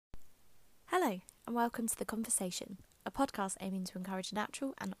and welcome to The Conversation, a podcast aiming to encourage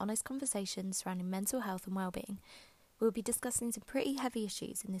natural and honest conversations surrounding mental health and well-being. We'll be discussing some pretty heavy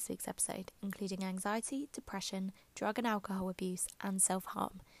issues in this week's episode, including anxiety, depression, drug and alcohol abuse, and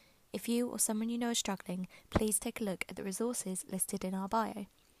self-harm. If you or someone you know is struggling, please take a look at the resources listed in our bio.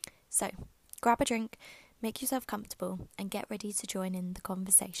 So, grab a drink, make yourself comfortable, and get ready to join in the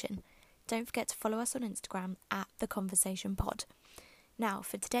conversation. Don't forget to follow us on Instagram at The Conversation Pod. Now,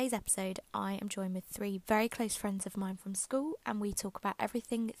 for today's episode, I am joined with three very close friends of mine from school, and we talk about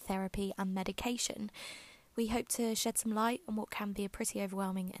everything therapy and medication. We hope to shed some light on what can be a pretty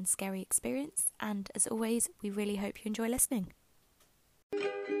overwhelming and scary experience, and as always, we really hope you enjoy listening.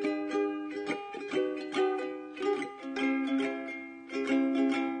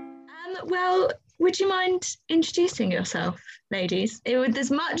 Well, would you mind introducing yourself, ladies? With as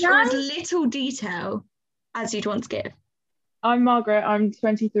much or as little detail as you'd want to give. I'm Margaret, I'm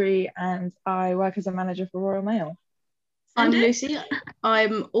 23 and I work as a manager for Royal Mail. I'm Lucy,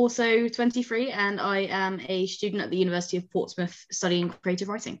 I'm also 23 and I am a student at the University of Portsmouth studying creative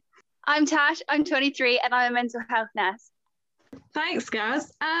writing. I'm Tash, I'm 23 and I'm a mental health nurse. Thanks,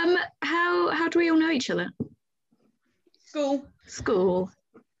 guys. How do we all know each other? School.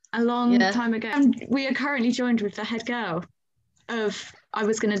 A long time ago. And we are currently joined with the head girl of, I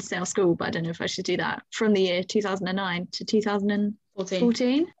was going to say our school, but I don't know if I should do that, from the year 2009 to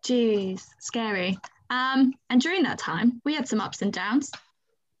 2014. Jeez, scary. And during that time, we had some ups and downs,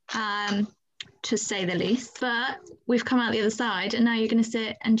 to say the least, but we've come out the other side and now you're going to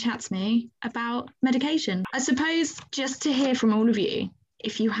sit and chat to me about medication. I suppose just to hear from all of you,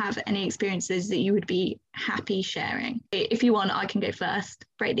 if you have any experiences that you would be happy sharing. If you want, I can go first,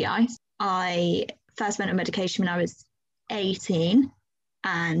 break the ice. I first went on medication when I was 18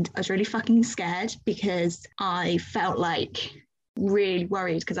 and I was really fucking scared because I felt like really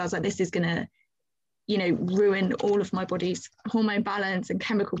worried because I was like, this is gonna, ruin all of my body's hormone balance and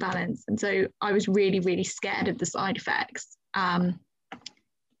chemical balance. And so I was really, really scared of the side effects, and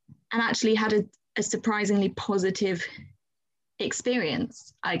actually had a surprisingly positive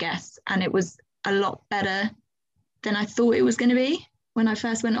experience, I guess, and it was a lot better than I thought it was going to be when I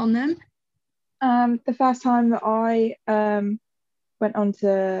first went on them. The first time that I went on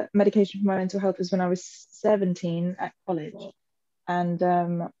to medication for my mental health was when I was 17 at college, and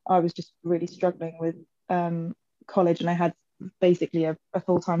I was just really struggling with college, and I had basically a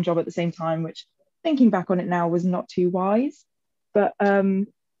full-time job at the same time, which thinking back on it now was not too wise, but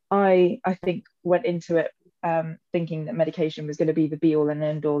I think went into it thinking that medication was going to be the be all and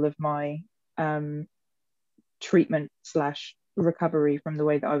end all of my treatment / recovery from the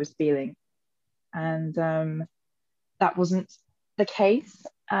way that I was feeling, and that wasn't the case.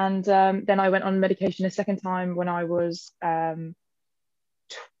 And then I went on medication a second time when I was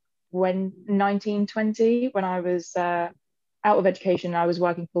 19, 20, when I was out of education. I was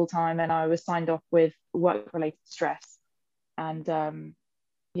working full-time and I was signed off with work-related stress, and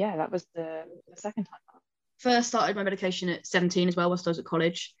that was the second time. First started my medication at 17 as well, whilst I was at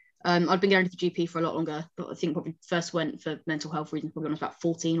college. I'd been going to the GP for a lot longer, but I think probably first went for mental health reasons probably when I was about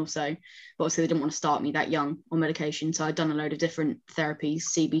 14 or so. But obviously they didn't want to start me that young on medication, so I'd done a load of different therapies,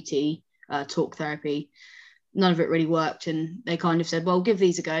 CBT, talk therapy. None of it really worked, and they kind of said, well, give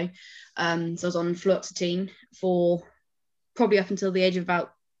these a go. So I was on fluoxetine for probably up until the age of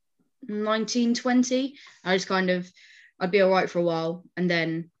about 19, 20. I'd be all right for a while, and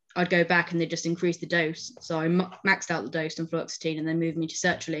then I'd go back and they'd just increase the dose. So I maxed out the dose on fluoxetine and then moved me to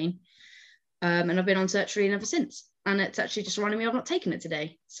sertraline. And I've been on sertraline ever since. And it's actually just reminding me I've not taken it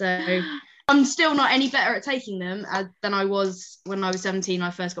today. So I'm still not any better at taking them than I was when I was 17. I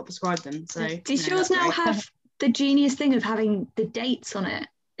first got prescribed them. So does yours now have the genius thing of having the dates on it?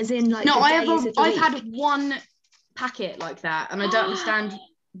 As in, like, no, I've had one packet like that, and I don't understand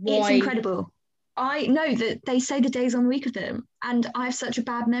why. It's incredible. I know that they say the days on the week of them, and I have such a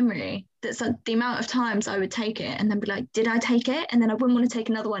bad memory that the amount of times I would take it and then be like, did I take it? And then I wouldn't want to take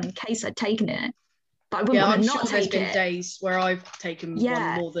another one in case I'd taken it, but I wouldn't want to not take it. There's been days where I've taken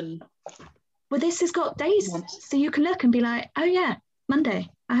one more than. Well, this has got days, so you can look and be like, oh yeah, Monday,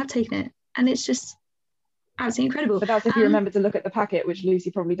 I have taken it, and it's just absolutely incredible. But that's if you remember to look at the packet, which Lucy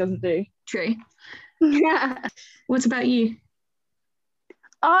probably doesn't do. True. Yeah. What about you?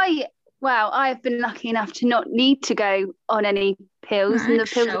 I've been lucky enough to not need to go on any pills, and the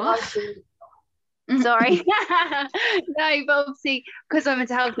pills sorry. No, but obviously because I'm a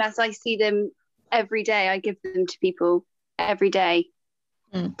mental health nurse, I see them every day. I give them to people every day,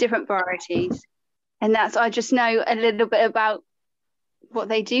 different varieties, and I just know a little bit about what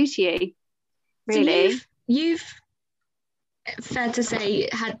they do to you. Really, so you've fair to say,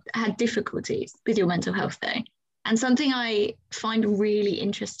 had difficulties with your mental health though. And something I find really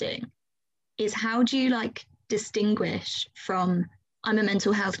interesting is how do you like distinguish from, I'm a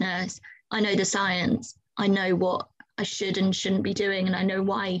mental health nurse, I know the science, I know what I should and shouldn't be doing, and I know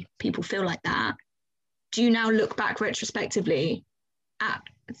why people feel like that. Do you now look back retrospectively at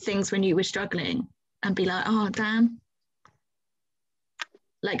things when you were struggling and be like, oh, damn,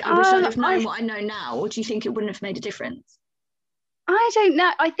 like I wish I'd have known what I know now, or do you think it wouldn't have made a difference? I don't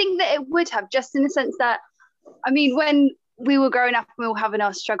know. I think that it would have, just in the sense that, I mean, when we were growing up and we were having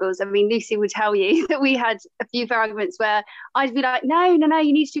our struggles, I mean, Lucy would tell you that we had a few arguments where I'd be like, no,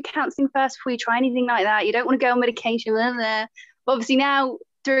 you need to do counselling first before you try anything like that. You don't want to go on medication. Blah, blah. But obviously now,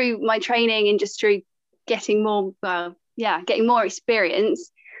 through my training and just through getting more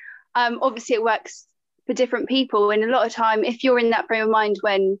experience, obviously it works for different people. And a lot of time, if you're in that frame of mind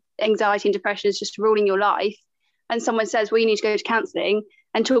when anxiety and depression is just ruling your life, and someone says, well, you need to go to counselling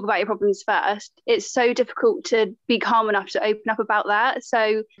and talk about your problems first, it's so difficult to be calm enough to open up about that.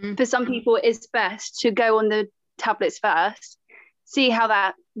 So for some people, it's best to go on the tablets first, see how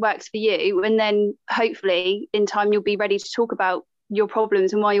that works for you, and then hopefully in time you'll be ready to talk about your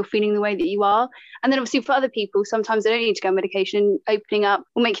problems and why you're feeling the way that you are. And then obviously for other people, sometimes they don't need to go on medication. Opening up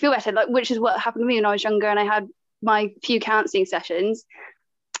will make you feel better, like, which is what happened to me when I was younger and I had my few counselling sessions.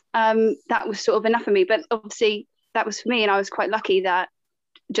 That was sort of enough for me, but obviously that was for me, and I was quite lucky that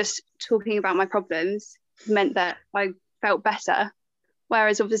just talking about my problems meant that I felt better.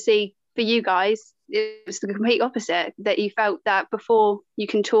 Whereas obviously for you guys, it was the complete opposite, that you felt that before you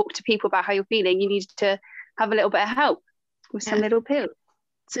can talk to people about how you're feeling, you needed to have a little bit of help with some little pills.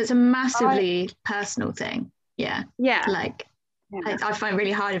 So it's a massively personal thing. Yeah. Like I find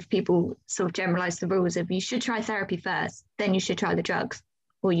really hard if people sort of generalize the rules of you should try therapy first, then you should try the drugs,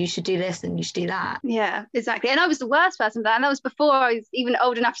 or you should do this and you should do that. Yeah, exactly. And I was the worst person for that. And that was before I was even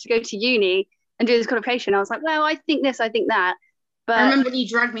old enough to go to uni and do this qualification. I was like, well, I think this, I think that. But I remember when you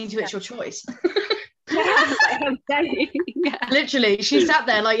dragged me into It's Your Choice. Yeah. Literally, she sat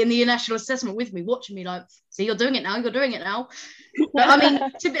there like in the national assessment with me, watching me like, see, you're doing it now. But I mean,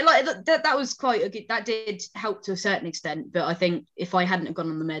 to be like that was quite that did help to a certain extent. But I think if I hadn't have gone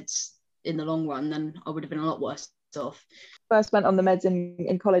on the meds in the long run, then I would have been a lot worse off. First went on the meds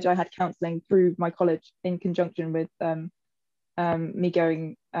in college. I had counselling through my college in conjunction with me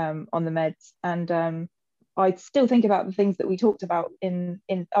going on the meds, and I still think about the things that we talked about in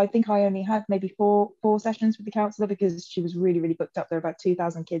I think I only had maybe four sessions with the counsellor because she was really booked up. There were about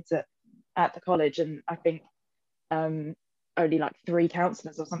 2,000 kids at the college, and I think only like 3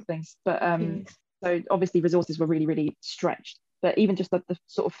 counsellors or something, but so obviously resources were really stretched. But even just the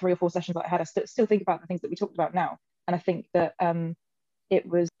sort of 3 or 4 sessions that I had, I still think about the things that we talked about now. And I think that it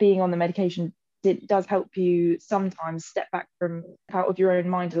was being on the medication, it does help you sometimes step back from out of your own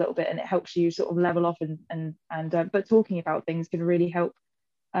mind a little bit, and it helps you sort of level off and but talking about things can really help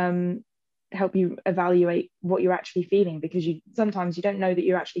you evaluate what you're actually feeling, because sometimes you don't know that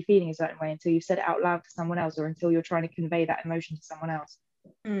you're actually feeling a certain way until you've said it out loud to someone else, or until you're trying to convey that emotion to someone else.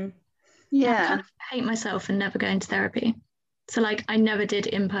 I kind of hate myself for never going to therapy. So like I never did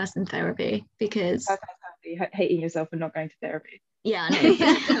in-person therapy because hating yourself for not going to therapy. Yeah, I know.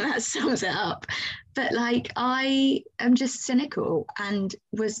 That sums it up. But like I am just cynical and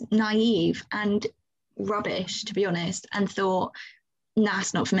was naive and rubbish, to be honest, and thought, nah,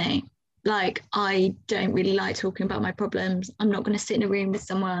 it's not for me. Like I don't really like talking about my problems. I'm not going to sit in a room with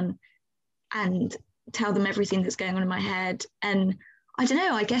someone and tell them everything that's going on in my head. And I don't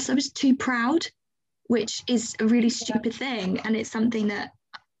know, I guess I was too proud, which is a really stupid thing, and it's something that,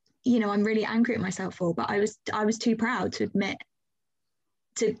 you know, I'm really angry at myself for, but I was too proud to admit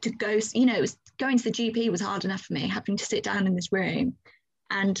to go, you know, going to the GP was hard enough for me, having to sit down in this room.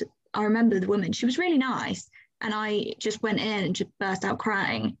 And I remember the woman, she was really nice, and I just went in and just burst out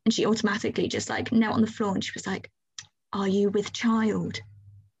crying, and she automatically just like knelt on the floor and she was like, are you with child?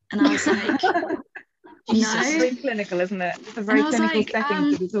 And I was like, no. It's very clinical, isn't it? It's a very clinical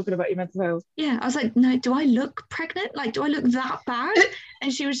setting to be talking about your mental health. Yeah, I was like, no, do I look pregnant? Like, do I look that bad?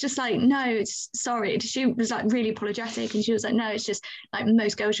 And she was just like, no, it's sorry. She was like really apologetic, and she was like, no, it's just like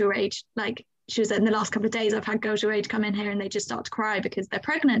most girls your age. Like, she was like, in the last couple of days, I've had girls your age come in here and they just start to cry because they're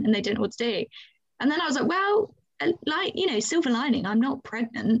pregnant and they don't know what to do. And then I was like, well, like, you know, silver lining, I'm not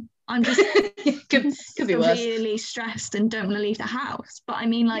pregnant. I'm just could be worse. Really stressed and don't want to leave the house. But I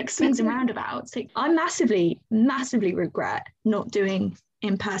mean, like, swings and roundabouts. Like, I massively regret not doing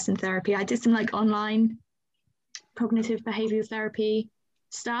in-person therapy. I did some like online cognitive behavioral therapy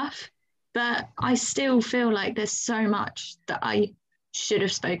stuff, but I still feel like there's so much that I should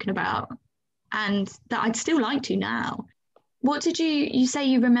have spoken about and that I'd still like to now. What did you say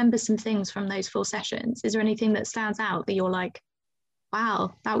you remember some things from those 4 sessions? Is there anything that stands out that you're like,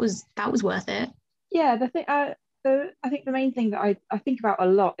 wow, that was worth it? Yeah, the thing, I think the main thing that I think about a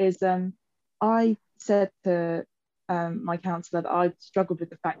lot is I said to my counsellor that I struggled with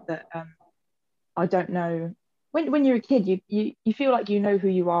the fact that I don't know, when you're a kid, you feel like you know who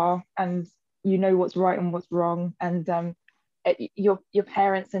you are and you know what's right and what's wrong, and your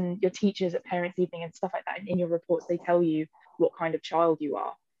parents and your teachers at parents' evening and stuff like that, in your reports they tell you what kind of child you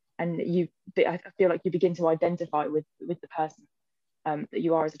are, and I feel like you begin to identify with the person that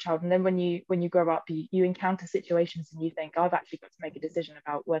you are as a child. And then when you grow up, you encounter situations and you think, I've actually got to make a decision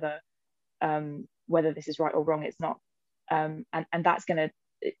about whether this is right or wrong. It's not, and that's gonna,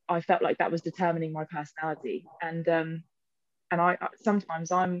 I felt like that was determining my personality, and I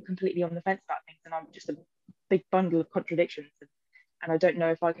sometimes I'm completely on the fence about things, and I'm just a big bundle of contradictions, and I don't know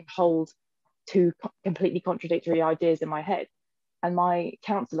if I can hold 2 completely contradictory ideas in my head. And my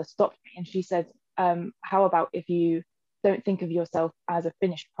counsellor stopped me and she said, how about if you don't think of yourself as a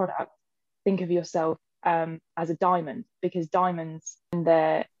finished product, think of yourself as a diamond, because diamonds, when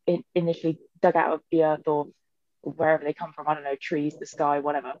they're initially dug out of the earth or wherever they come from, I don't know, trees, the sky,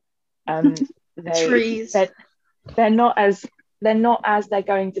 whatever, trees, they're not as they're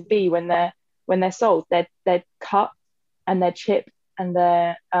going to be when they're sold. They're cut and they're chipped and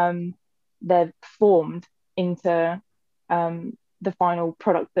they're formed into the final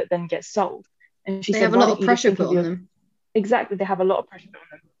product that then gets sold. And she said, have a lot of pressure put on them. Exactly, they have a lot of pressure put on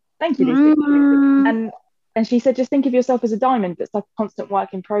them. Thank you, Lucy. And she said, just think of yourself as a diamond that's like a constant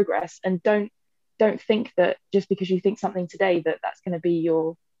work in progress, and don't think that just because you think something today that's going to be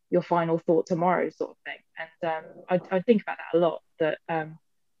your final thought tomorrow, sort of thing. And I think about that a lot, that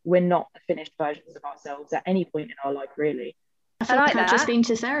we're not the finished versions of ourselves at any point in our life, really. I feel like I've just been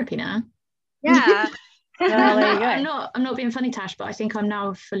to therapy now. Yeah. Well, there you go. I'm not being funny, Tash, but I think I'm now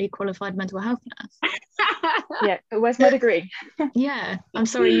a fully qualified mental health nurse. Yeah, but where's my degree? Yeah, I'm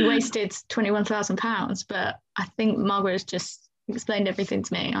sorry you wasted £21,000, but I think Margaret has just explained everything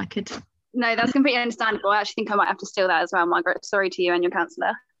to me. No, that's completely understandable. I actually think I might have to steal that as well, Margaret. Sorry to you and your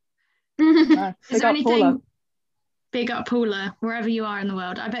counsellor. No, is there anything? Big up Paula, wherever you are in the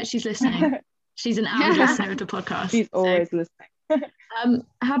world. I bet she's listening. She's an avid listener of the podcast. She's always listening.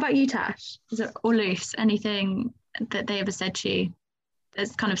 How about you, Tash? Or Luce, anything that they ever said to you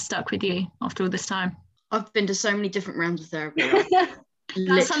that's kind of stuck with you after all this time? I've been to so many different rounds of therapy.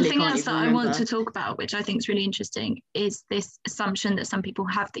 That's something else that I want to talk about, which I think is really interesting, is this assumption that some people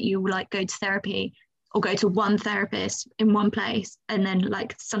have that you will like go to therapy or go to one therapist in one place and then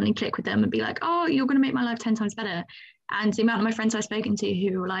like suddenly click with them and be like, oh, you're going to make my life 10 times better. And the amount of my friends I've spoken to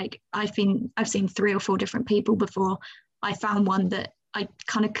who like, I've seen 3 or 4 different people before I found one that I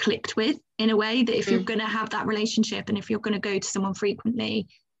kind of clicked with, in a way that if you're going to have that relationship and if you're going to go to someone frequently,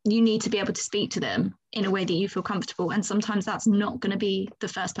 you need to be able to speak to them in a way that you feel comfortable. And sometimes that's not going to be the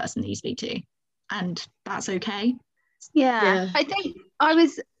first person that you speak to, and that's okay. Yeah. I think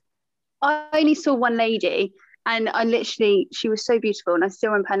I only saw one lady, and she was so beautiful, and I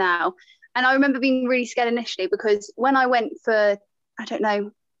still remember her now. And I remember being really scared initially, because when I went for, I don't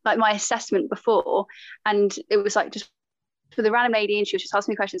know, like my assessment before, and it was like just with a random lady, and she was just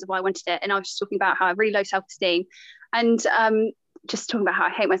asking me questions of why I wanted it, and I was just talking about how I have really low self-esteem, and just talking about how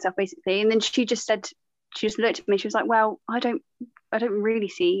I hate myself basically. And then she just looked at me, she was like, well, I don't really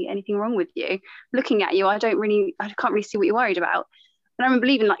see anything wrong with you. Looking at you, I can't really see what you're worried about. And I remember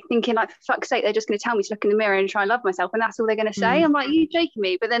thinking, for fuck's sake, they're just going to tell me to look in the mirror and try and love myself, and that's all they're going to say. I'm like, you joking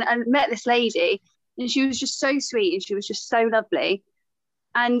me? But then I met this lady, and she was just so sweet, and she was just so lovely.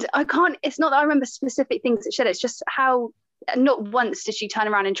 And it's not that I remember specific things that she said, it's just how not once did she turn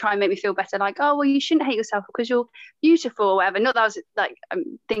around and try and make me feel better, like, oh, well, you shouldn't hate yourself because you're beautiful or whatever. Not that I was like, I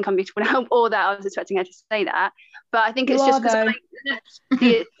think I'm beautiful now, or that I was expecting her to say that, but I think it's just because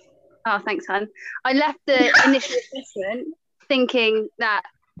oh, thanks, hon. I left the initial assessment thinking that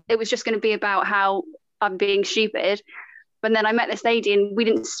it was just going to be about how I'm being stupid, but then I met this lady and we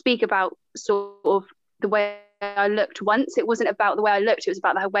didn't speak about sort of the way I looked once. It wasn't about the way I looked, it was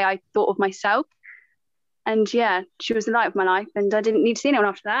about the way I thought of myself. And yeah, she was the light of my life, and I didn't need to see anyone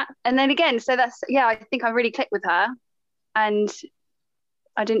after that. And then again, so I think I really clicked with her, and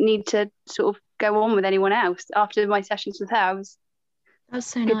I didn't need to sort of go on with anyone else after my sessions with her. That's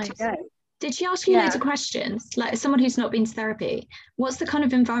so nice. Did she ask you loads of questions? Like, as someone who's not been to therapy, what's the kind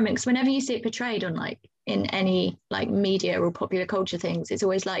of environment? Because whenever you see it portrayed on like in any like media or popular culture things, it's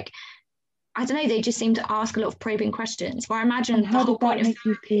always like, I don't know, they just seem to ask a lot of probing questions. Where I imagine the whole point of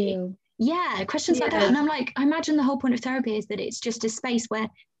therapy. Yeah, questions like that. And I'm like, I imagine the whole point of therapy is that it's just a space where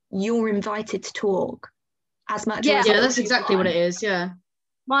you're invited to talk as much. Yeah, that's exactly what it is. Yeah,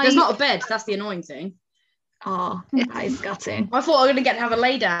 there's not a bed. That's the annoying thing. Oh, that is gutting. I thought I was going to have a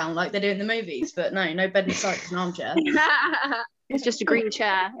lay down like they do in the movies, but no bed in sight. It's an armchair. It's just a green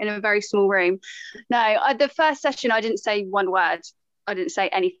chair in a very small room. No, the first session I didn't say one word. I didn't say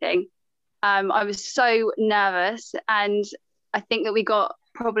anything. I was so nervous, and I think that we got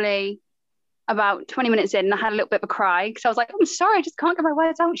probably about 20 minutes in and I had a little bit of a cry because I was like, I'm sorry, I just can't get my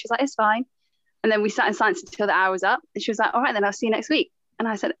words out. And she was like, it's fine. And then we sat in silence until the hour was up, and she was like, all right, then I'll see you next week. And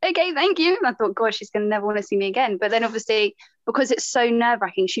I said, okay, thank you. And I thought, God, she's going to never want to see me again. But then obviously, because it's so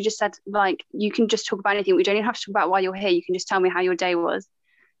nerve-wracking, she just said, like, you can just talk about anything. We don't even have to talk about why you're here. You can just tell me how your day was.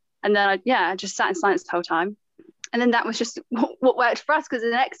 And then I just sat in silence the whole time. And then that was just what worked for us, because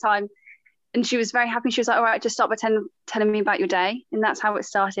the next time, and she was very happy. She was like, all right, just start by telling me about your day. And that's how it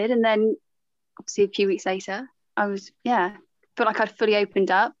started. And then obviously a few weeks later, I was, felt like I'd fully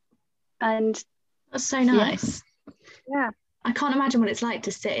opened up. And that's so nice. Yeah. I can't imagine what it's like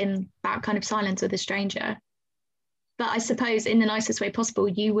to sit in that kind of silence with a stranger. But I suppose in the nicest way possible,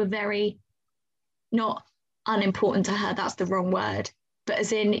 you were very not unimportant to her. That's the wrong word. But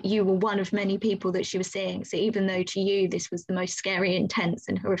as in, you were one of many people that she was seeing. So even though to you, this was the most scary, intense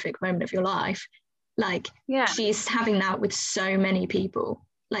and horrific moment of your life, like she's having that with so many people.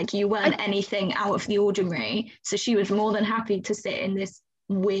 Like you weren't anything out of the ordinary. So she was more than happy to sit in this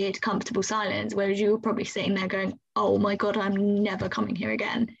weird, comfortable silence, whereas you were probably sitting there going, oh my God, I'm never coming here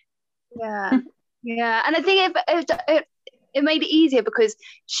again. Yeah. And I think it made it easier because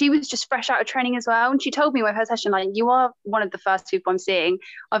she was just fresh out of training as well. And she told me with her session, like, you are one of the first people I'm seeing.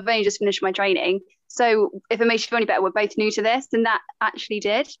 I've only just finished my training. So if it makes you feel any better, we're both new to this. And that actually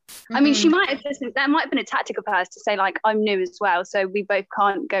did. Mm-hmm. I mean, that might have been a tactic of hers to say, like, I'm new as well, so we both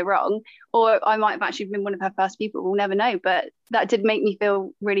can't go wrong. Or I might have actually been one of her first people. We'll never know. But that did make me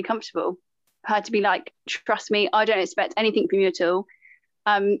feel really comfortable. Her to be like, trust me, I don't expect anything from you at all.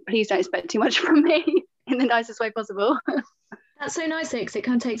 Please don't expect too much from me in the nicest way possible. That's so nice, because it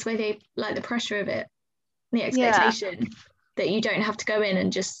kind of takes away the pressure of it, the expectation that you don't have to go in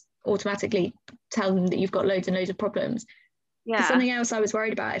and just automatically tell them that you've got loads and loads of problems. Something else I was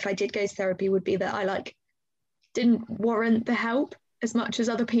worried about if I did go to therapy would be that I didn't warrant the help as much as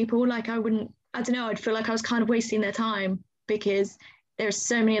other people. Like I'd feel like I was kind of wasting their time because there's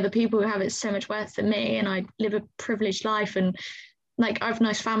so many other people who have it so much worse than me, and I live a privileged life, and like I have a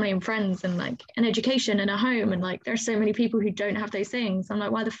nice family and friends and like an education and a home, and like there's so many people who don't have those things. I'm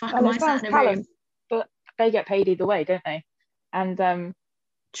like, why the fuck am I sat in a room? But they get paid either way, don't they? And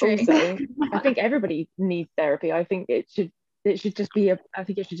true. Also, I think everybody needs therapy. I think it should just be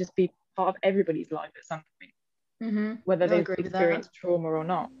part of everybody's life at some point, whether they've experienced trauma or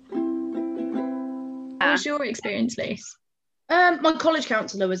not. What was your experience, Luce? My college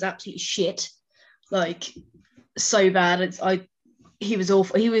counsellor was absolutely shit, like so bad. He was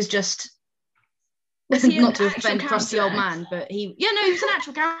awful. He was just not to offend crusty old man, but he was an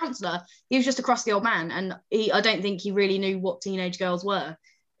actual counsellor. He was just a crusty old man, and I don't think he really knew what teenage girls were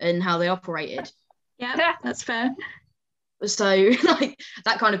and how they operated. Yeah, that's fair. So like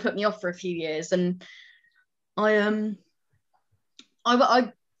that kind of put me off for a few years, and I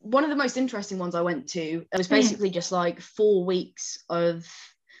one of the most interesting ones I went to, it was basically just like 4 weeks of,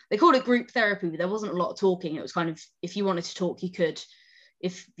 they called it group therapy, but there wasn't a lot of talking. It was kind of, if you wanted to talk, you could.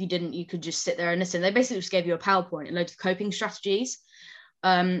 If you didn't, you could just sit there and listen. They basically just gave you a PowerPoint and loads of coping strategies.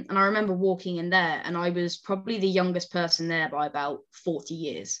 And I remember walking in there, and I was probably the youngest person there by about 40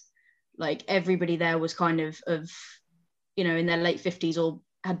 years. Like everybody there was kind of in their late 50s or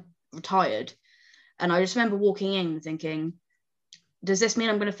had retired. And I just remember walking in thinking, does this mean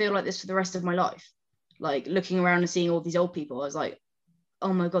I'm going to feel like this for the rest of my life? Like looking around and seeing all these old people, I was like,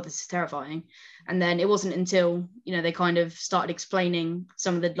 oh my God, this is terrifying. And then it wasn't until, they kind of started explaining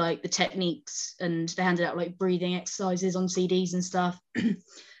some of the techniques, and they handed out like breathing exercises on CDs and stuff.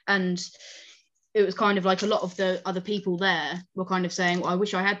 And it was kind of like a lot of the other people there were kind of saying, well, I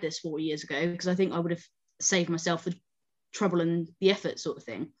wish I had this 40 years ago, because I think I would have saved myself the trouble and the effort sort of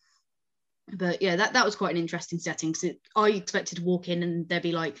thing. But yeah, that was quite an interesting setting, because I expected to walk in and there'd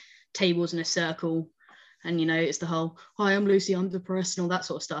be like tables in a circle, and it's the whole, hi, I'm Lucy, I'm depressed, and all that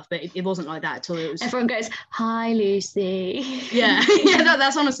sort of stuff. But it wasn't like that at all. It was, everyone goes, hi, Lucy. Yeah,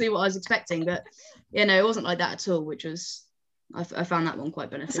 that's honestly what I was expecting. But it wasn't like that at all, which was, I found that one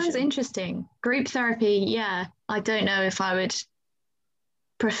quite beneficial. That sounds interesting. Group therapy, yeah. I don't know if I would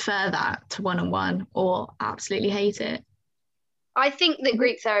prefer that to one-on-one or absolutely hate it. I think that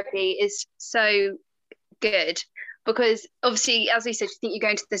group therapy is so good because obviously, as we said, you think you go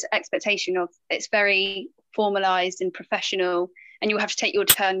into this expectation of it's very formalized and professional, and you'll have to take your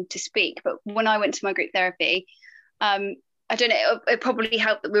turn to speak. But when I went to my group therapy, I don't know, it probably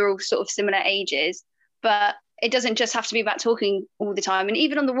helped that we were all sort of similar ages, but it doesn't just have to be about talking all the time. And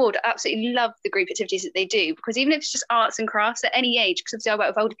even on the ward, I absolutely love the group activities that they do, because even if it's just arts and crafts at any age, because obviously I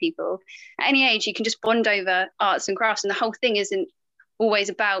work with older people, at any age you can just bond over arts and crafts, and the whole thing isn't always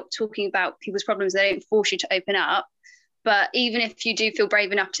about talking about people's problems. They don't force you to open up. But even if you do feel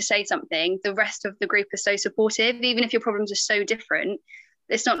brave enough to say something, the rest of the group are so supportive. Even if your problems are so different,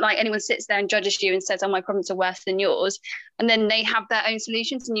 it's not like anyone sits there and judges you and says, oh, my problems are worse than yours. And then they have their own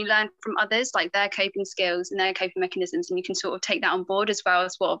solutions, and you learn from others, like their coping skills and their coping mechanisms. And you can sort of take that on board, as well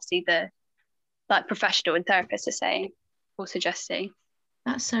as what obviously the like professional and therapists are saying or suggesting.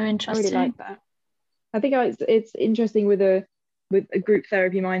 That's so interesting. I really like that. I think it's interesting with a group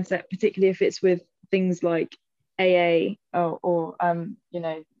therapy mindset, particularly if it's with things like AA or you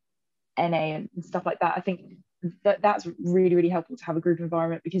know, NA and stuff like that. I think that's really, really helpful to have a group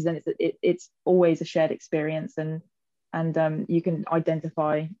environment, because then it's always a shared experience, and you can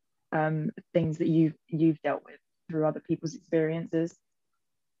identify things that you've dealt with through other people's experiences,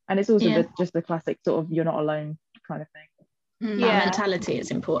 and it's also just the classic sort of you're not alone kind of thing. That mentality is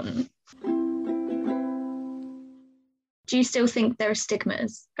important. Do you still think there are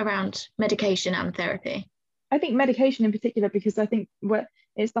stigmas around medication and therapy? I think medication in particular, because I think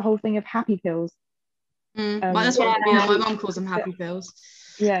it's the whole thing of happy pills. Well, that's what my mum calls them, happy pills.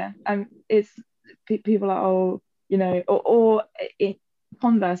 Yeah, it's people are, oh, you know, or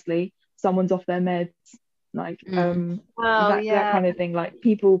conversely, someone's off their meds, like that kind of thing. Like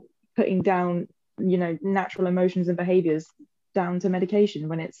people putting down, you know, natural emotions and behaviours down to medication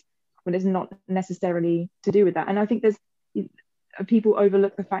when it's not necessarily to do with that. And I think people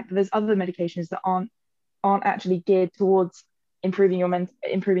overlook the fact that there's other medications that aren't actually geared towards improving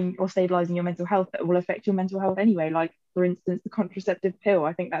or stabilizing your mental health, that will affect your mental health anyway. Like, for instance, the contraceptive pill.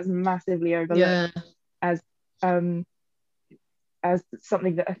 I think that's massively overlooked as something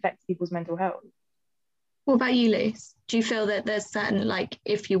that affects people's mental health. What about you, Luce? Do you feel that there's certain, like,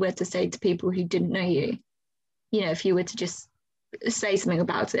 if you were to say to people who didn't know you, you know, if you were to just say something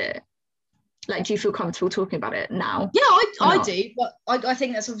about it, like, do you feel comfortable talking about it now? Yeah, I do, but I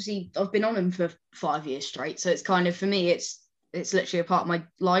think that's obviously, I've been on them for 5 years straight, so it's kind of, for me, it's literally a part of my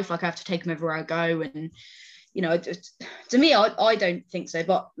life. Like, I have to take them everywhere I go, and, you know, to me, I don't think so.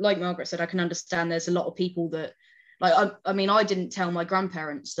 But like Margaret said, I can understand there's a lot of people that, like, I mean, I didn't tell my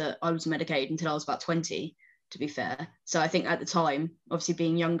grandparents that I was medicated until I was about 20, to be fair. So I think at the time, obviously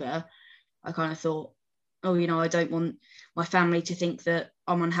being younger, I kind of thought, oh, you know, I don't want my family to think that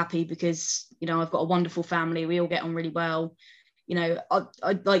I'm unhappy because, you know, I've got a wonderful family. We all get on really well. You know, I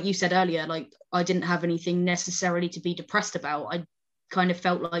like you said earlier, like, I didn't have anything necessarily to be depressed about. I kind of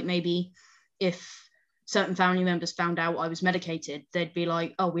felt like maybe if certain family members found out I was medicated, they'd be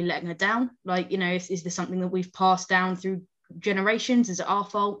like, oh, we're letting her down. Like, you know, is this something that we've passed down through generations? Is it our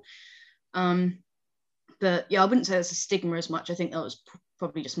fault? But yeah, I wouldn't say it's a stigma as much. I think that was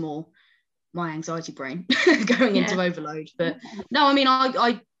probably just more my anxiety brain going into overload. But no, I mean,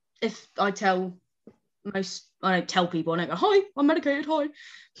 I don't tell people, I don't go, hi, I'm medicated, hi.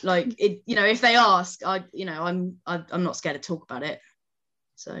 Like, it, you know, if they ask, I'm not scared to talk about it.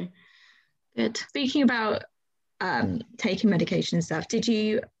 So good. Speaking about taking medication and stuff, did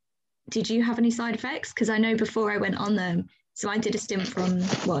you have any side effects? Because I know before I went on them, so I did a stint from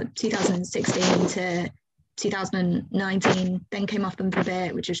 2016 to 2019, then came off them for a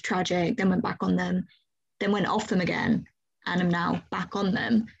bit, which was tragic, then went back on them, then went off them again, and I'm now back on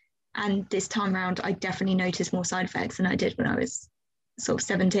them. And this time around, I definitely noticed more side effects than I did when I was sort of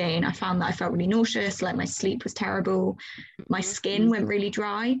 17. I found that I felt really nauseous, like my sleep was terrible, my skin went really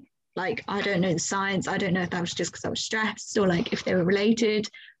dry. Like, I don't know the science, I don't know if that was just because I was stressed or like if they were related,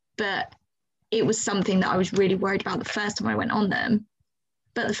 but it was something that I was really worried about the first time I went on them.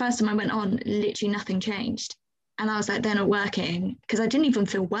 But the first time I went on, literally nothing changed. And I was like, they're not working, because I didn't even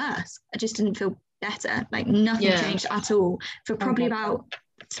feel worse. I just didn't feel better. Like, nothing changed at all for probably about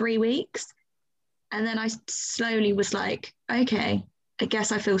 3 weeks. And then I slowly was like, okay, I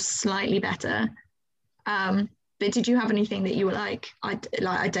guess I feel slightly better. But did you have anything that you were like, I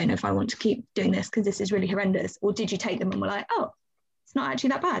don't know if I want to keep doing this because this is really horrendous? Or did you take them and were like, oh, it's not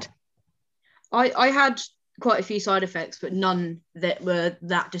actually that bad? I had quite a few side effects, but none that were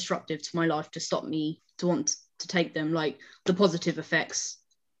that disruptive to my life to stop me to want to take them. Like, the positive effects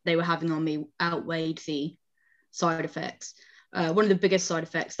they were having on me outweighed the side effects. One of the biggest side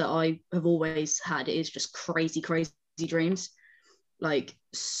effects that I have always had is just crazy dreams, like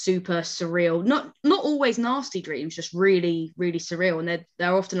super surreal, not always nasty dreams, just really, really surreal. And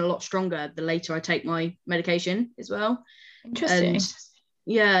they're often a lot stronger the later I take my medication as well. Interesting. And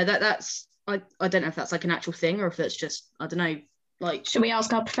yeah, that's I don't know if that's like an actual thing or if that's just, I don't know, like, should we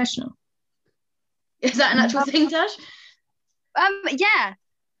ask our professional? Is that an actual thing, Tash? Yeah.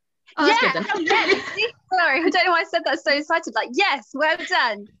 Oh, that's good then. Yeah. Sorry, I don't know why I said that so excited. Like, yes, well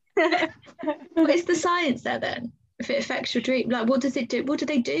done. What is the science there then? If it affects your dream, like, what does it do? What do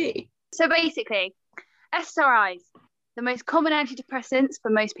they do? So basically, SSRIs, the most common antidepressants for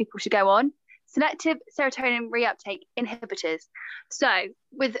most people to go on, selective serotonin reuptake inhibitors. So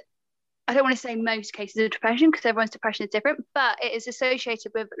with, I don't want to say most cases of depression because everyone's depression is different, but it is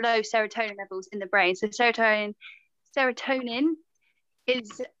associated with low serotonin levels in the brain. So serotonin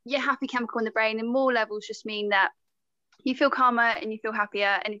is your happy chemical in the brain, and more levels just mean that you feel calmer and you feel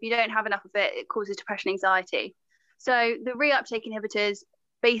happier, and if you don't have enough of it, it causes depression, anxiety. So the reuptake inhibitors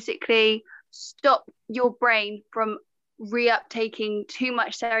basically stop your brain from reuptaking too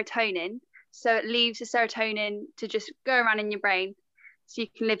much serotonin, so it leaves the serotonin to just go around in your brain so you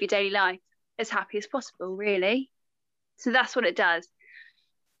can live your daily life as happy as possible, really. So that's what it does.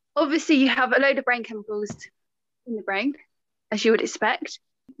 Obviously, you have a load of brain chemicals in the brain, as you would expect,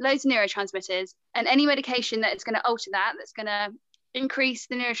 loads of neurotransmitters, and any medication that is going to alter that, that's going to increase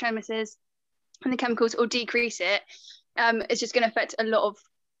the neurotransmitters and the chemicals or decrease it, it's just going to affect a lot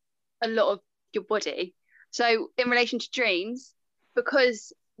of your body. So in relation to dreams,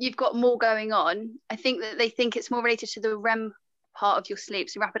 because you've got more going on, I think that they think it's more related to the REM part of your sleep,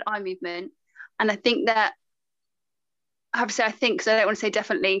 so rapid eye movement. And I think that, I have to say I think, because I don't want to say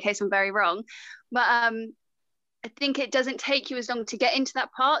definitely in case I'm very wrong, but I think it doesn't take you as long to get into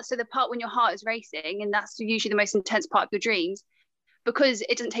that part. So the part when your heart is racing, and that's usually the most intense part of your dreams, because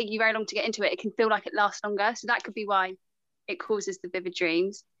it doesn't take you very long to get into it, it can feel like it lasts longer. So that could be why it causes the vivid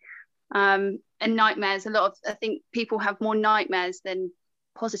dreams. And nightmares, I think people have more nightmares than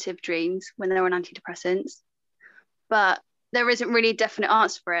positive dreams when they're on antidepressants. But there isn't really a definite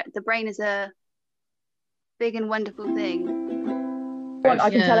answer for it. The brain is a big and wonderful thing.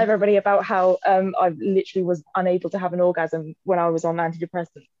 I can tell everybody about how I literally was unable to have an orgasm when I was on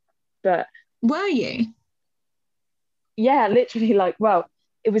antidepressants. But were you? Yeah, literally, like, well,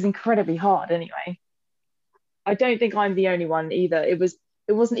 it was incredibly hard anyway. I don't think I'm the only one either. It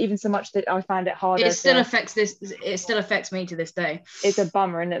wasn't even so much that I found it harder. It still affects me to this day. It's a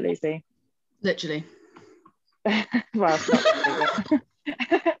bummer, isn't it, Lucy? Literally. Well, not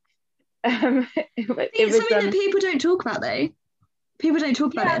really. It's something that people don't talk about, though. People don't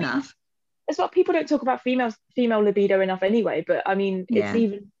talk about it enough. It's what people don't talk about female libido enough anyway. But I mean,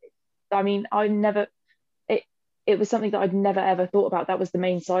 it was something that I'd never ever thought about. That was the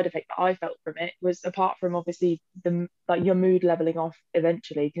main side effect that I felt from it, was apart from obviously your mood leveling off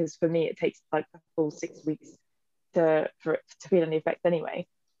eventually, because for me it takes like a full 6 weeks for it to feel any effect anyway.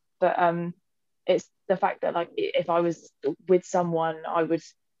 But it's the fact that, like, if I was with someone,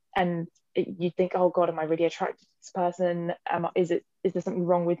 you'd think, oh God, am I really attracted to this person? Is there something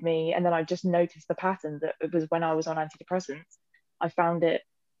wrong with me? And then I just noticed the pattern that it was when I was on antidepressants, I found it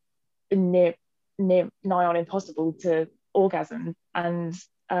nigh on impossible to orgasm. And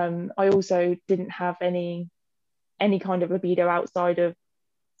I also didn't have any kind of libido outside of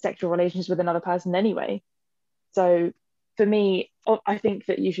sexual relations with another person anyway. So for me, I think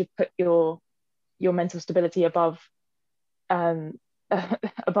that you should put your mental stability above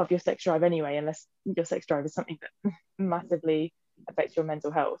your sex drive anyway, unless your sex drive is something that massively affects your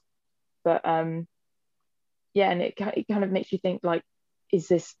mental health. But and it kind of makes you think, like, is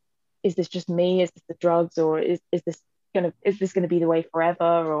this just me? Is this the drugs, or is this gonna be the way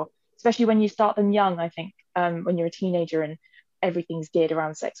forever? Or especially when you start them young, I think, when you're a teenager and everything's geared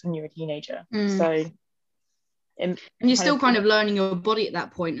around sex when you're a teenager. So and you're still kind of learning your body at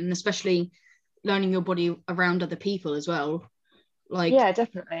that point, and especially learning your body around other people as well. Like, yeah,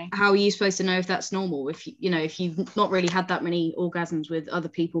 definitely. How are you supposed to know if that's normal? If you've not really had that many orgasms with other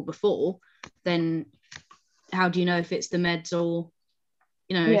people before, then how do you know if it's the meds, or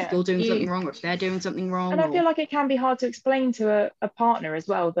if you're doing something wrong, or if they're doing something wrong? And I feel like it can be hard to explain to a partner as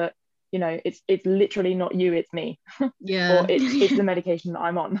well that it's literally not you, it's me. Yeah. Or it's the medication that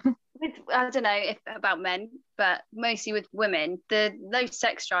I'm on. I don't know if about men, but mostly with women, the low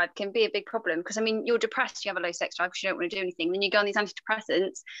sex drive can be a big problem, because I mean, you're depressed, you have a low sex drive because you don't want to do anything, then you go on these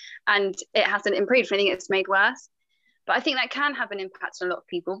antidepressants and it hasn't improved, I think it's made worse. But I think that can have an impact on a lot of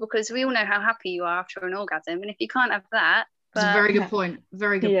people, because we all know how happy you are after an orgasm, and if you can't have that, that's a very good point.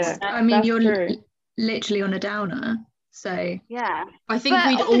 Very good point. I mean, you're literally on a downer. So yeah, I think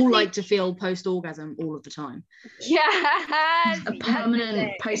we'd all like to feel post-orgasm all of the time. Yeah, a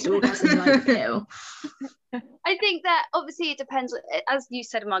permanent post-orgasm like pill. I think that obviously it depends, as you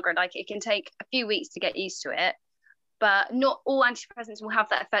said, Margaret, like it can take a few weeks to get used to it, but not all antidepressants will have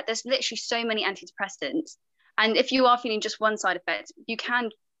that effect. There's literally so many antidepressants. And if you are feeling just one side effect, you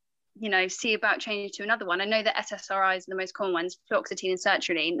can, see about changing to another one. I know that SSRIs are the most common ones, fluoxetine and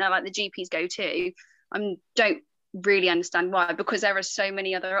sertraline. They're like the GPs go to. Don't really understand why, because there are so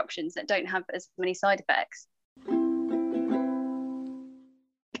many other options that don't have as many side effects.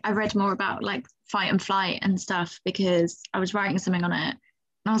 I read more about like fight and flight and stuff because I was writing something on it.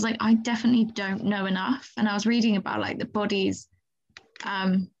 And I was like, I definitely don't know enough. And I was reading about like the body's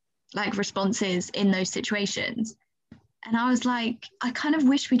like responses in those situations. And I was like, I kind of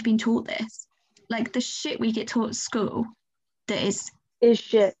wish we'd been taught this. Like the shit we get taught at school that is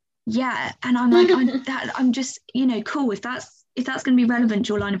shit. Yeah. And I'm like, I'm just, cool. If that's going to be relevant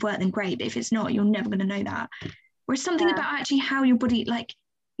to your line of work, then great. But if it's not, you're never going to know that. Whereas something about actually how your body, like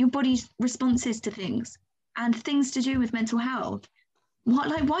your body's responses to things and things to do with mental health.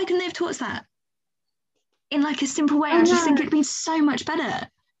 Why couldn't they have taught us that in like a simple way? I just think it'd been so much better.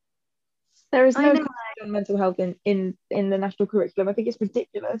 There is no on mental health in the national curriculum. I think it's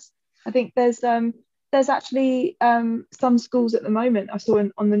ridiculous. I think there's actually some schools at the moment I saw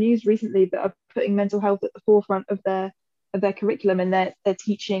on the news recently that are putting mental health at the forefront of their curriculum, and they're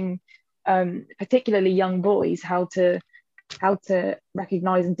teaching particularly young boys how to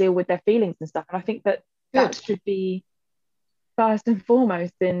recognize and deal with their feelings and stuff. And I think that should be first and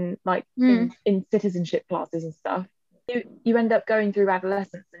foremost in like in citizenship classes and stuff. You end up going through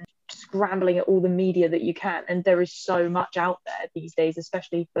adolescence and scrambling at all the media that you can, and there is so much out there these days,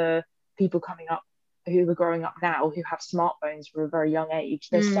 especially for people coming up who are growing up now who have smartphones from a very young age.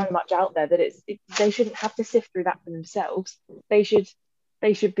 There's so much out there that they shouldn't have to sift through that for themselves. They should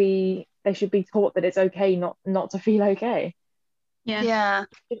be taught that it's okay not to feel okay. Yeah.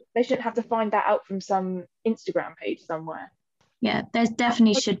 They shouldn't have to find that out from some Instagram page somewhere. Yeah, there's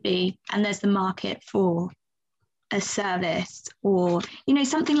definitely should be, and there's the market for a service or,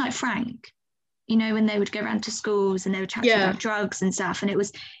 something like Frank, when they would go around to schools and they would chat about drugs and stuff. And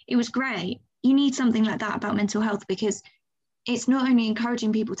it was great. You need something like that about mental health, because it's not only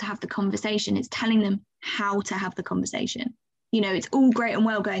encouraging people to have the conversation, it's telling them how to have the conversation. It's all great and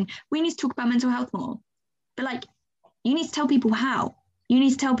well going, we need to talk about mental health more. But like, you need to tell people how. You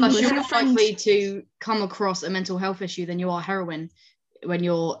need to tell people. You're more likely to come across a mental health issue than you are heroin when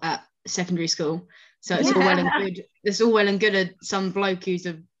you're at secondary school. So it's all well and good. It's all well and good at some bloke who's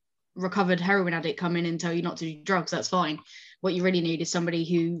a recovered heroin addict come in and tell you not to do drugs. That's fine. What you really need is somebody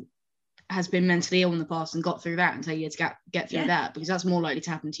who has been mentally ill in the past and got through that and tell you to get through that, because that's more likely to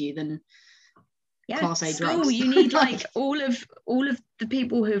happen to you than class A drugs. You need like all of the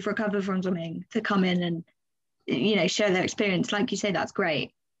people who've recovered from something to come in and share their experience. Like you say, that's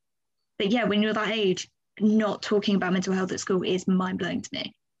great. But yeah, when you're that age, not talking about mental health at school is mind-blowing to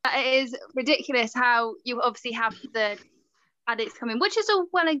me. It is ridiculous how you obviously have the addicts come in, which is all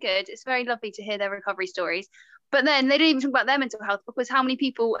well and good. It's very lovely to hear their recovery stories. But then they don't even talk about their mental health, because how many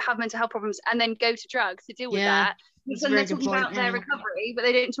people have mental health problems and then go to drugs to deal with that? Because then they're talking about their recovery, but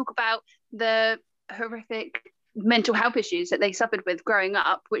they don't talk about the horrific mental health issues that they suffered with growing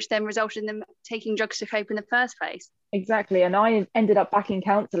up, which then resulted in them taking drugs to cope in the first place. Exactly. And I ended up back in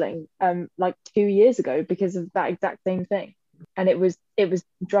counselling like 2 years ago because of that exact same thing. And it was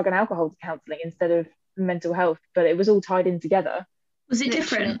drug and alcohol counselling instead of mental health, but it was all tied in together. Was it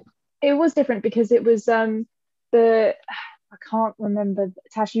different? It was different because it was I can't remember.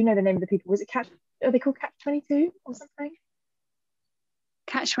 Tash, you know the name of the people. Was it are they called Catch 22 or something?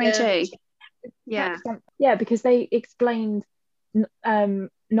 Catch 22. Yeah, because they explained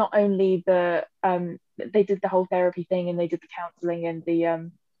not only they did the whole therapy thing, and they did the counselling and the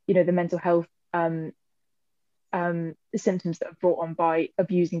the mental health symptoms that are brought on by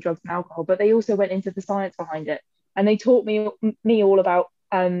abusing drugs and alcohol, but they also went into the science behind it, and they taught me all about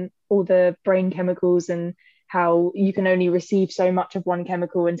all the brain chemicals and how you can only receive so much of one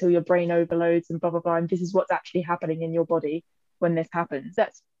chemical until your brain overloads and blah blah blah, and this is what's actually happening in your body when this happens.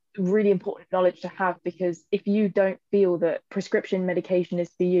 That's really important knowledge to have, because if you don't feel that prescription medication is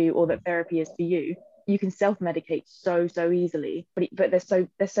for you or that therapy is for you, you can self-medicate so easily, but there's so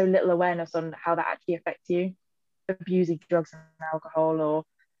little awareness on how that actually affects you. Abusing drugs and alcohol,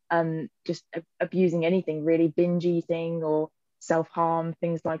 or just abusing anything really, binge eating or self-harm,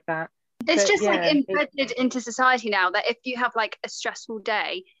 things like that. It's just like embedded into society now that if you have like a stressful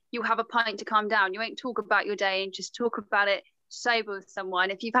day, you have a pint to calm down. You won't talk about your day and just talk about it sober with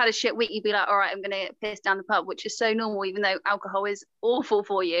someone. If you've had a shit week, you'd be like, all right, I'm gonna piss down the pub, which is so normal, even though alcohol is awful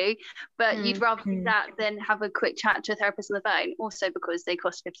for you. But you'd rather do that than have a quick chat to a therapist on the phone, also because they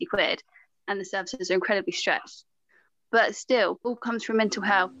cost 50 quid and the services are incredibly stressed. But still, all comes from mental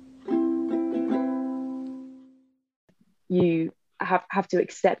health. you have to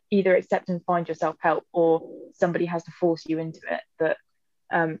accept and find yourself help, or somebody has to force you into it. That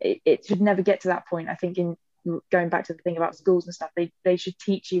it should never get to that point. I think, in going back to the thing about schools and stuff, they should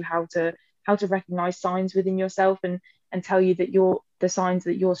teach you how to recognize signs within yourself, and tell you that the signs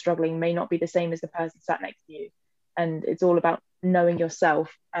that you're struggling may not be the same as the person sat next to you. And it's all about knowing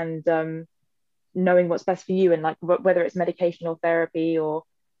yourself, and knowing what's best for you, and like whether it's medication or therapy, or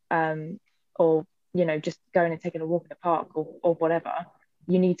just going and taking a walk in the park, or whatever.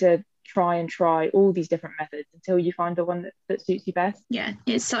 You need to try all these different methods until you find the one that suits you best. Yeah,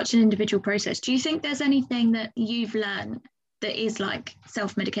 it's such an individual process. Do you think there's anything that you've learned that is like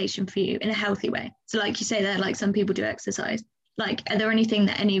self-medication for you in a healthy way? So like you say there, like some people do exercise. Like, are there anything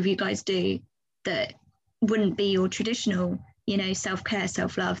that any of you guys do that wouldn't be your traditional, self-care,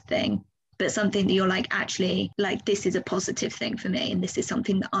 self-love thing, but something that you're like, actually, like, this is a positive thing for me, and this is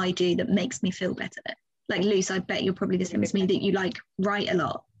something that I do that makes me feel better? Like, Luce, I bet you're probably the same as me, that you like write a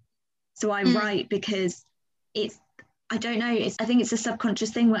lot. So I write because I don't know, I think it's a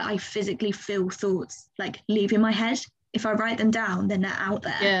subconscious thing where I physically feel thoughts like leaving my head. If I write them down, then they're out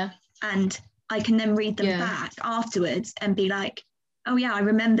there. Yeah. And I can then read them back afterwards and be like, oh yeah, I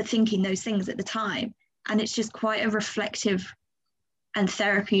remember thinking those things at the time. And it's just quite a reflective and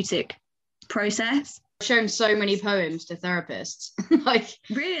therapeutic process. I've shown so many poems to therapists. Like,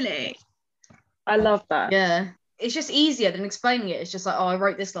 really? I love that. Yeah. It's just easier than explaining it. It's just like, oh, I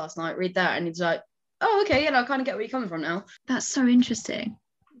wrote this last night, read that. And it's like, oh, okay, yeah, I kind of get where you're coming from now. That's so interesting.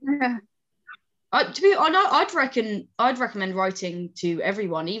 Yeah. I'd recommend writing to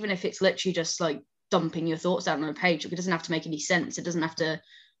everyone, even if it's literally just like dumping your thoughts down on a page. It doesn't have to make any sense. It doesn't have to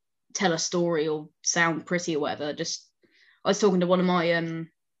tell a story or sound pretty or whatever. I was talking to one of my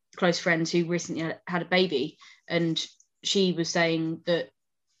close friends who recently had a baby, and she was saying that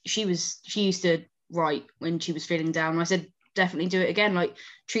she used to write when she was feeling down. I said, definitely do it again. Like,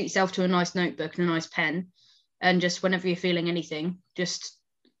 treat yourself to a nice notebook and a nice pen, and just whenever you're feeling anything, just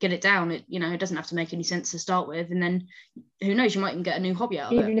get it down. It doesn't have to make any sense to start with, and then who knows, you might even get a new hobby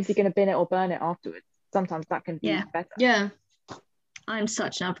out of it. Even if you're going to bin it or burn it afterwards, sometimes that can be better. Yeah. I'm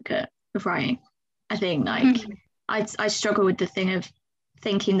such an advocate of writing. I think I struggle with the thing of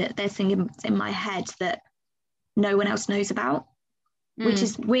thinking that there's things in my head that no one else knows about, which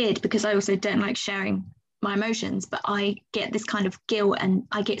is weird because I also don't like sharing my emotions, but I get this kind of guilt, and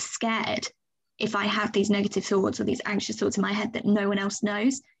I get scared if I have these negative thoughts or these anxious thoughts in my head that no one else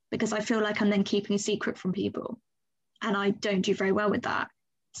knows, because I feel like I'm then keeping a secret from people, and I don't do very well with that.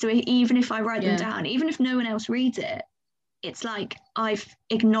 So even if I write them down, even if no one else reads it, it's like I've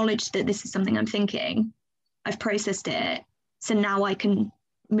acknowledged that this is something I'm thinking, I've processed it, so now I can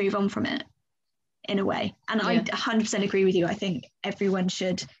move on from it in a way. And I 100% agree with you. I think everyone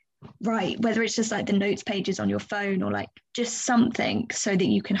should write, whether it's just like the notes pages on your phone or like just something so that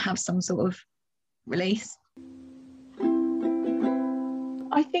you can have some sort of release.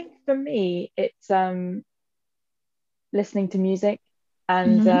 I think for me it's listening to music,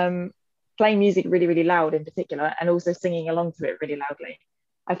 and playing music really, really loud in particular, and also singing along to it really loudly.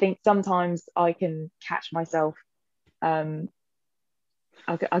 I think sometimes I can catch myself, I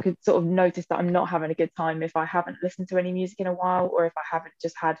could sort of notice that I'm not having a good time if I haven't listened to any music in a while, or if I haven't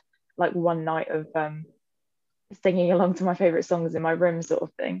just had like one night of singing along to my favorite songs in my room, sort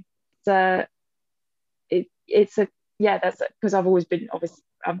of thing. So that's because I've always been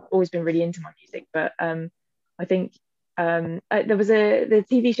really into my music, but I think there was the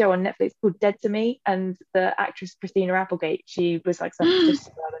TV show on Netflix called Dead to Me, and the actress Christina Applegate, she was like such a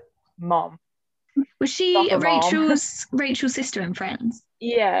mom. Was she Rachel's sister in Friends?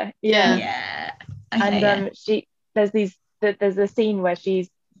 Yeah. Okay, and there's a scene where she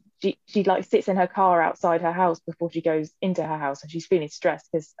like sits in her car outside her house before she goes into her house, and she's feeling stressed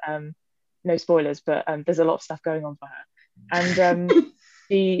because no spoilers, but there's a lot of stuff going on for her, and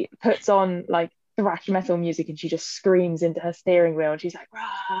she puts on like thrash metal music, and she just screams into her steering wheel, and she's like, rah!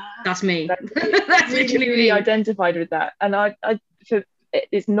 That's me. That's literally really identified with that. And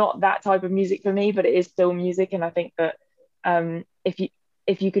it's not that type of music for me, but it is still music. And I think that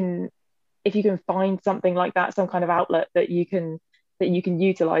if you can find something like that, some kind of outlet that you can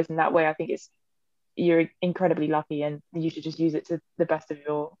utilize in that way, I think you're incredibly lucky, and you should just use it to the best of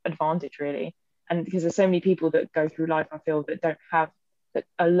your advantage, really. And because there's so many people that go through life, I feel, that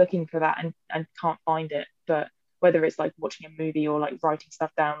are looking for that and can't find it. But whether it's like watching a movie or like writing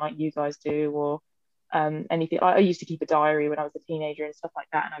stuff down like you guys do, or anything. I used to keep a diary when I was a teenager and stuff like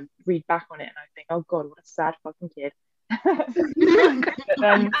that, and I read back on it and I think, oh god, what a sad fucking kid.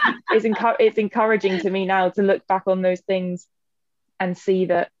 But it's encouraging to me now to look back on those things and see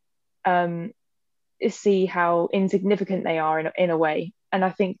that see how insignificant they are in a way. And I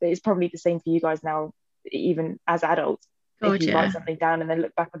think that it's probably the same for you guys now, even as adults. If you write something down and then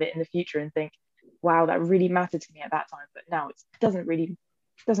look back at it in the future and think, wow, that really mattered to me at that time, but now it doesn't really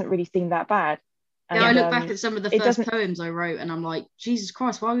seem that bad. And, I look back at some of the first poems I wrote and I'm like, Jesus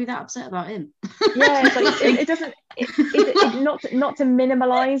Christ, why were we that upset about him? Yeah, it's like, it not to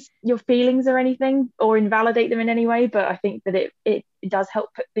minimize your feelings or anything or invalidate them in any way, but I think that it does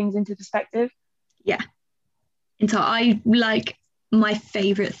help put things into perspective. Yeah. And so I like my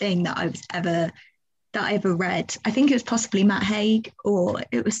favorite thing that I ever read, I think it was possibly Matt Haig, or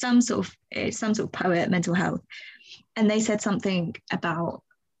it was some sort of poet, mental health, and they said something about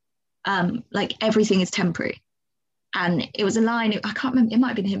like everything is temporary, and it was a line, I can't remember, it might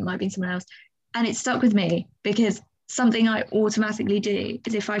have been him, it might have been someone else, and it stuck with me because something I automatically do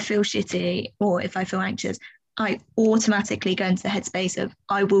is if I feel shitty or if I feel anxious, I automatically go into the headspace of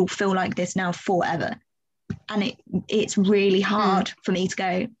I will feel like this now forever, and it's really hard for me to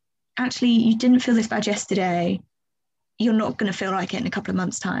go, actually, you didn't feel this bad yesterday, you're not going to feel like it in a couple of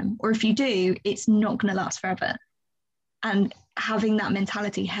months' time, or if you do, it's not going to last forever. And having that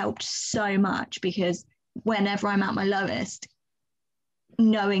mentality helped so much, because whenever I'm at my lowest,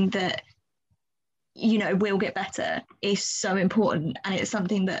 knowing that, you know, we'll get better is so important, and it's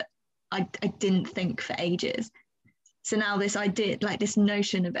something that I didn't think for ages. So now this idea, like this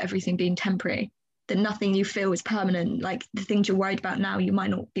notion of everything being temporary, that nothing you feel is permanent, like the things you're worried about now you might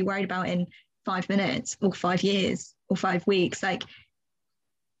not be worried about in 5 minutes or 5 years or 5 weeks. Like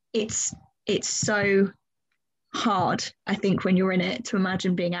it's so hard, I think, when you're in it, to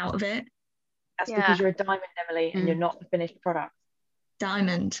imagine being out of it. That's because you're a diamond, Emily, and you're not the finished product.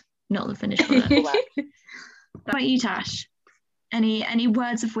 Diamond, not the finished product. What about you, Tash? Any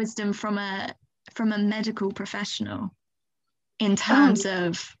words of wisdom from a medical professional in terms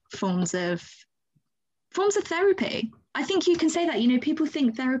of forms of therapy? I think you can say that, you know, people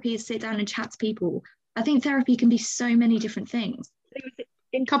think therapy is sit down and chat to people. I think therapy can be so many different things.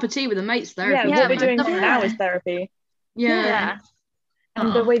 Cup of tea with a mate's therapy. Yeah, what we're doing now is therapy. Yeah.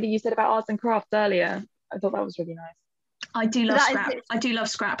 And the way that you said about arts and crafts earlier, I thought that was really nice. I do love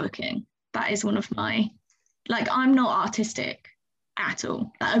scrapbooking. That is one of my, like, I'm not artistic at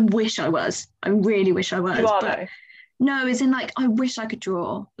all. I wish I was. I really wish I was. You are, but though. No, as in, like, I wish I could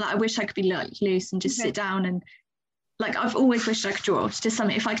draw. Like, I wish I could be like loose and just sit down and, like, I've always wished I could draw. It's just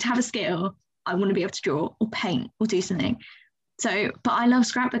something, if I could have a skill, I want to be able to draw or paint or do something. So, but I love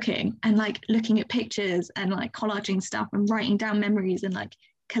scrapbooking and like looking at pictures and like collaging stuff and writing down memories and like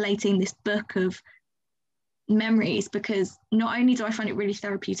collating this book of memories, because not only do I find it really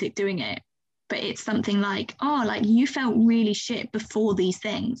therapeutic doing it, but it's something like, oh, like you felt really shit before these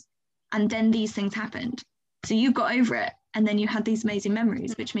things and then these things happened. So you got over it and then you had these amazing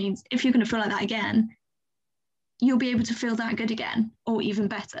memories, which means if you're going to feel like that again, you'll be able to feel that good again or even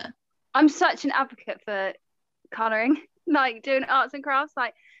better. I'm such an advocate for colouring, like doing arts and crafts.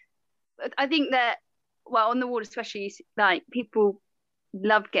 Like, I think that, well, on the ward especially, like people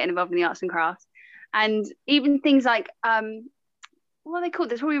love getting involved in the arts and crafts, and even things like what are they called?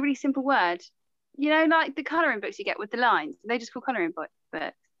 There's probably a really simple word, you know, like the colouring books you get with the lines. They just call colouring books.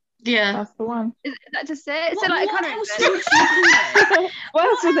 Yeah, that's the one. Is that just it? So like a colouring book. What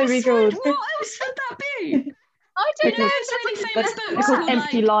else would they be called? What else would that be? I don't know. It's really famous books. It's called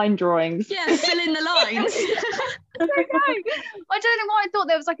empty line drawings. Yeah, fill in the lines. I don't know why I thought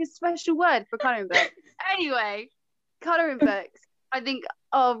there was like a special word for colouring books. Anyway, colouring books I think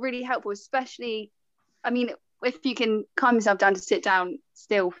are really helpful, especially, I mean, if you can calm yourself down to sit down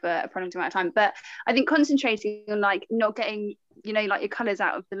still for a prolonged amount of time. But I think concentrating on like not getting, you know, like your colours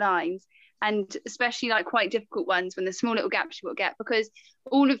out of the lines, and especially like quite difficult ones when there's small little gaps you've got to get, because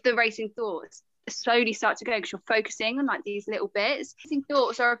all of the racing thoughts slowly start to go because you're focusing on like these little bits. Racing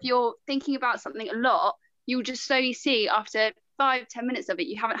thoughts, or if you're thinking about something a lot, you'll just slowly see after 5-10 minutes of it,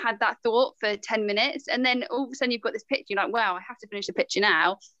 you haven't had that thought for 10 minutes, and then all of a sudden you've got this picture, you're like, wow, I have to finish the picture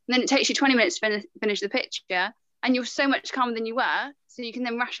now, and then it takes you 20 minutes to finish the picture, and you're so much calmer than you were, so you can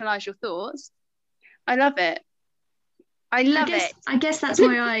then rationalize your thoughts. I love it. I guess that's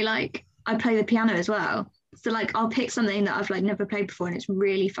why I play the piano as well. So like I'll pick something that I've like never played before and it's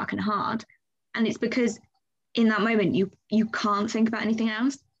really fucking hard, and it's because in that moment you can't think about anything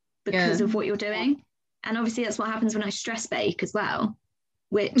else because of what you're doing. And obviously that's what happens when I stress bake as well,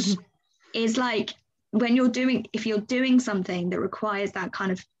 which is like if you're doing something that requires that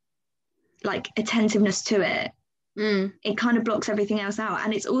kind of like attentiveness to it, it kind of blocks everything else out.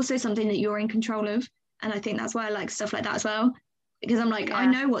 And it's also something that you're in control of. And I think that's why I like stuff like that as well, because I'm like, I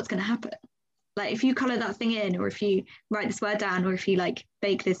know what's going to happen. Like if you colour that thing in, or if you write this word down, or if you like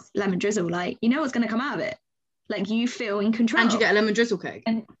bake this lemon drizzle, like you know what's going to come out of it. Like you feel in control. And you get a lemon drizzle cake.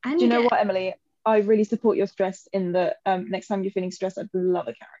 And do you know what, Emily? I really support your stress in that next time you're feeling stressed, I'd love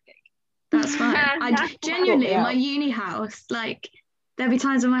a carrot cake. That's fine. I genuinely, in my uni house, like there'll be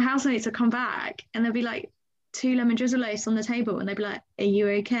times when my housemates will come back and there'll be like 2 lemon drizzle loaves on the table and they'll be like, "Are you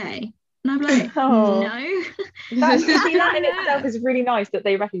okay?" And I'll be like, "No." That in itself is really nice that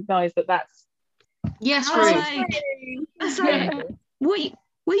they recognise that that's. Yes, I was like, what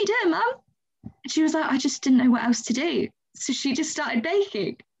are you doing, Mum? She was like, "I just didn't know what else to do." So she just started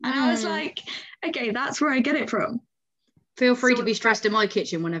baking. And I was like, okay, that's where I get it from. Feel free to be stressed in my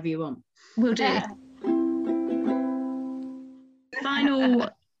kitchen whenever you want. Will do. Yeah. Final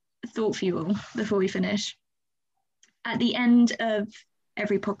thought for you all before we finish. At the end of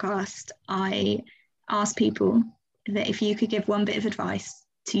every podcast, I ask people that if you could give one bit of advice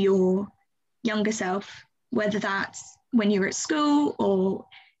to your younger self, whether that's when you were at school, or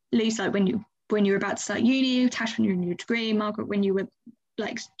Luce, like when you were about to start uni, Tash when you were in your degree, Margaret when you were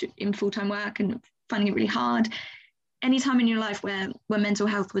like in full-time work and finding it really hard, any time in your life where mental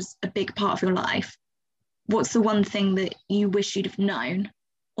health was a big part of your life, what's the one thing that you wish you'd have known,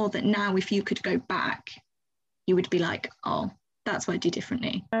 or that now if you could go back you would be like, oh, that's what I'd do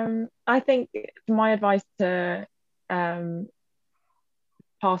differently? I think my advice to past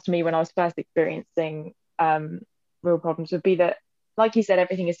me when I was first experiencing real problems would be that, like you said,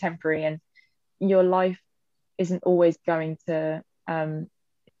 everything is temporary and your life isn't always going to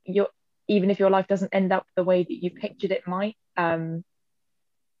even if your life doesn't end up the way that you pictured it might,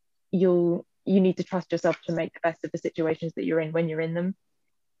 you need to trust yourself to make the best of the situations that you're in when you're in them.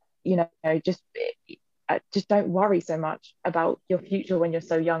 You know, just don't worry so much about your future when you're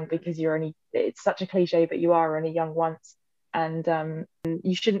so young, because it's such a cliche, but you are only young once, and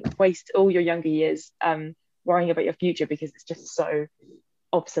you shouldn't waste all your younger years worrying about your future, because it's just so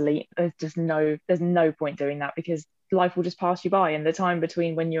obsolete. There's no point doing that, because life will just pass you by, and the time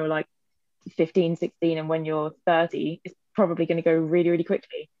between when you're like 15, 16 and when you're 30 is probably going to go really, really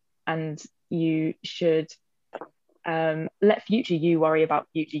quickly, and you should let future you worry about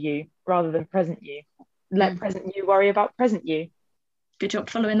future you rather than present you. Let present you worry about present you. Good job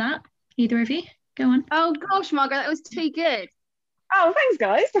following that, either of you. Go on. Oh gosh, Margaret, that was too good. Oh, thanks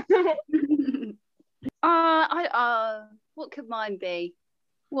guys. What could mine be?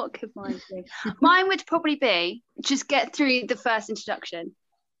 Mine would probably be just get through the first introduction.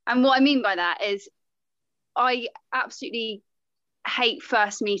 And what I mean by that is I absolutely hate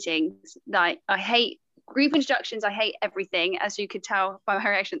first meetings. Like, I hate group introductions. I hate everything, as you could tell by my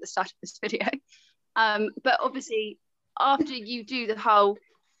reaction at the start of this video. But obviously, after you do the whole,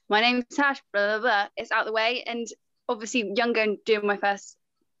 my name's Tash, blah, blah, blah, it's out the way. And obviously, doing my first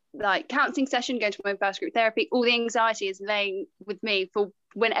like counselling session, going to my first group therapy, all the anxiety is laying with me for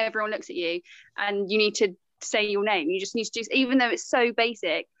when everyone looks at you and you need to say your name. You just need to do, even though it's so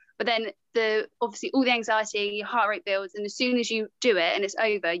basic, but then obviously all the anxiety, your heart rate builds, and as soon as you do it and it's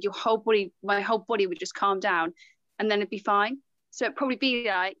over, my whole body would just calm down, and then it'd be fine. So it'd probably be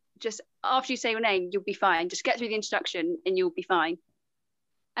like, just after you say your name, you'll be fine. Just get through the introduction and you'll be fine.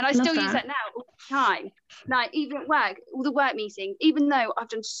 And I still use that now all the time. Like, even at work, all the work meetings, even though I've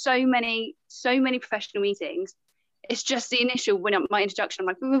done so many professional meetings, it's just the initial, when my introduction, I'm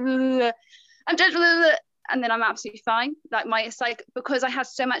like, I'm just, and then I'm absolutely fine. Like, it's like, because I had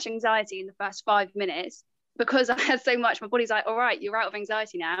so much anxiety in the first 5 minutes, because I had so much, my body's like, all right, you're out of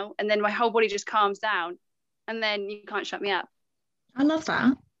anxiety now. And then my whole body just calms down, and then you can't shut me up. I love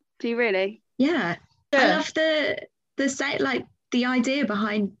that. Do you really? Yeah. I love the idea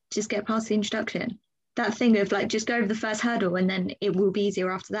behind just get past the introduction. That thing of like, just go over the first hurdle and then it will be easier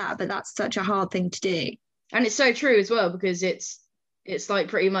after that. But that's such a hard thing to do. And it's so true as well, because it's like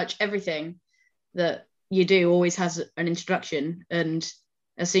pretty much everything that you do always has an introduction, and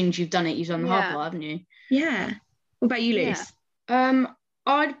as soon as you've done it, you've done the hard part, haven't you? Yeah. What about you, Luce?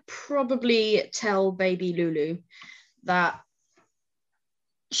 I'd probably tell baby Lulu that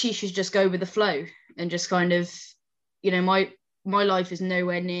she should just go with the flow and just kind of, you know, my life is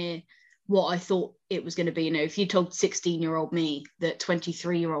nowhere near what I thought it was going to be. You know, if you told 16-year-old me that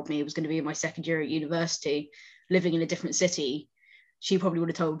 23-year-old me was going to be in my second year at university, living in a different city, she probably would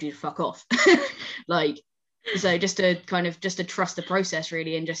have told you to fuck off. Like, so just to trust the process,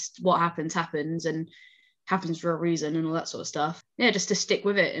 really, and just what happens and happens for a reason and all that sort of stuff. Yeah, just to stick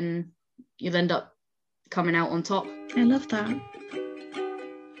with it, and you'll end up coming out on top. I love that.